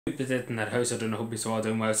People did in that house, I don't know, hope you're all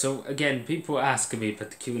doing well. So again, people ask me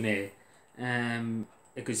about the Q&A,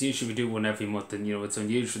 because usually we do one every month, and it's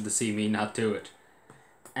unusual to see me not do it.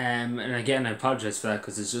 And again, I apologize for that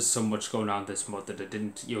because there's just so much going on this month that I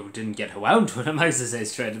didn't get around to it. I might say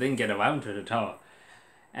straight, I didn't get around to it at all.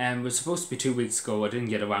 It was supposed to be 2 weeks ago. I didn't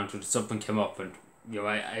get around to it. Something came up, and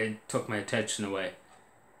I took my attention away.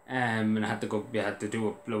 And I had to go. I had to do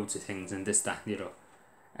up loads of things and this, that,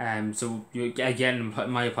 So again,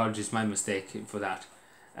 my apologies, my mistake for that.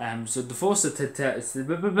 So the first of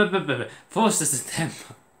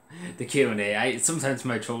September, the Q&A. Sometimes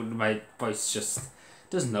my voice just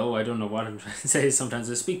doesn't know. I don't know what I'm trying to say. Sometimes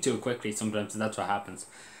I speak too quickly. Sometimes that's what happens.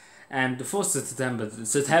 The 1st of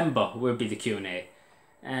September will be the Q&A.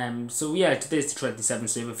 So yeah, today's the 27th,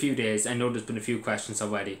 so we have a few days. I know there's been a few questions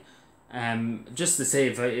already. Just to say,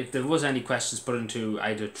 if there was any questions put into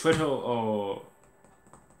either Twitter or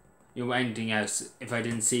anything else, if I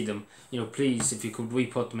didn't see them, please, if you could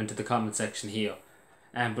re-put them into the comment section here.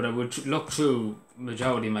 But I would look through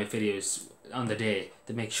majority of my videos on the day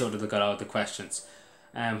to make sure that I got all the questions.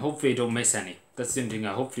 Hopefully you don't miss any. That's the only thing.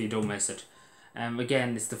 Hopefully you don't miss it.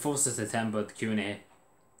 Again, it's the 1st of September, the Q&A.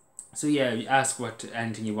 So yeah, ask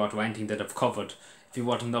anything you want or anything that I've covered. If you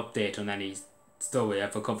want an update on any story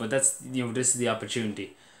I've covered, that's this is the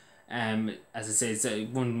opportunity. As I say, it's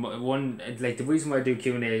one like the reason why I do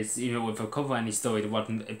Q&A is if I cover any story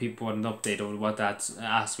that people want an update or what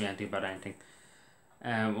ask me anything about anything.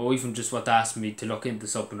 Or even just what asked me to look into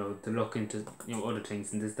something or to look into other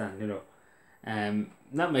things and this, that,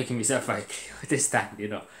 not making myself like this, that,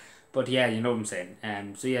 but yeah, you know what I'm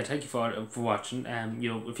saying. So yeah, thank you for watching.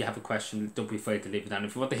 If you have a question, don't be afraid to leave it down.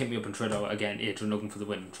 If you want to hit me up on Twitter, again, Adrian Logan for the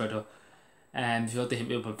win on Twitter. If you want to hit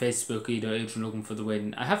me up on Facebook, either Adrian Logan for the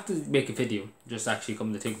win. I have to make a video, just actually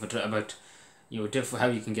come to think of it, about how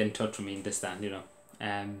you can get in touch with me and this, that,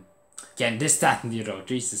 again, this, that,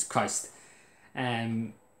 Jesus Christ.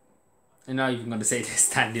 I'm not even going to say this,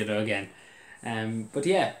 that, again. But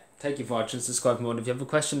yeah, thank you for watching. Subscribe more. If you have a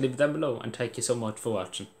question, leave it down below. And thank you so much for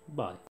watching. Bye.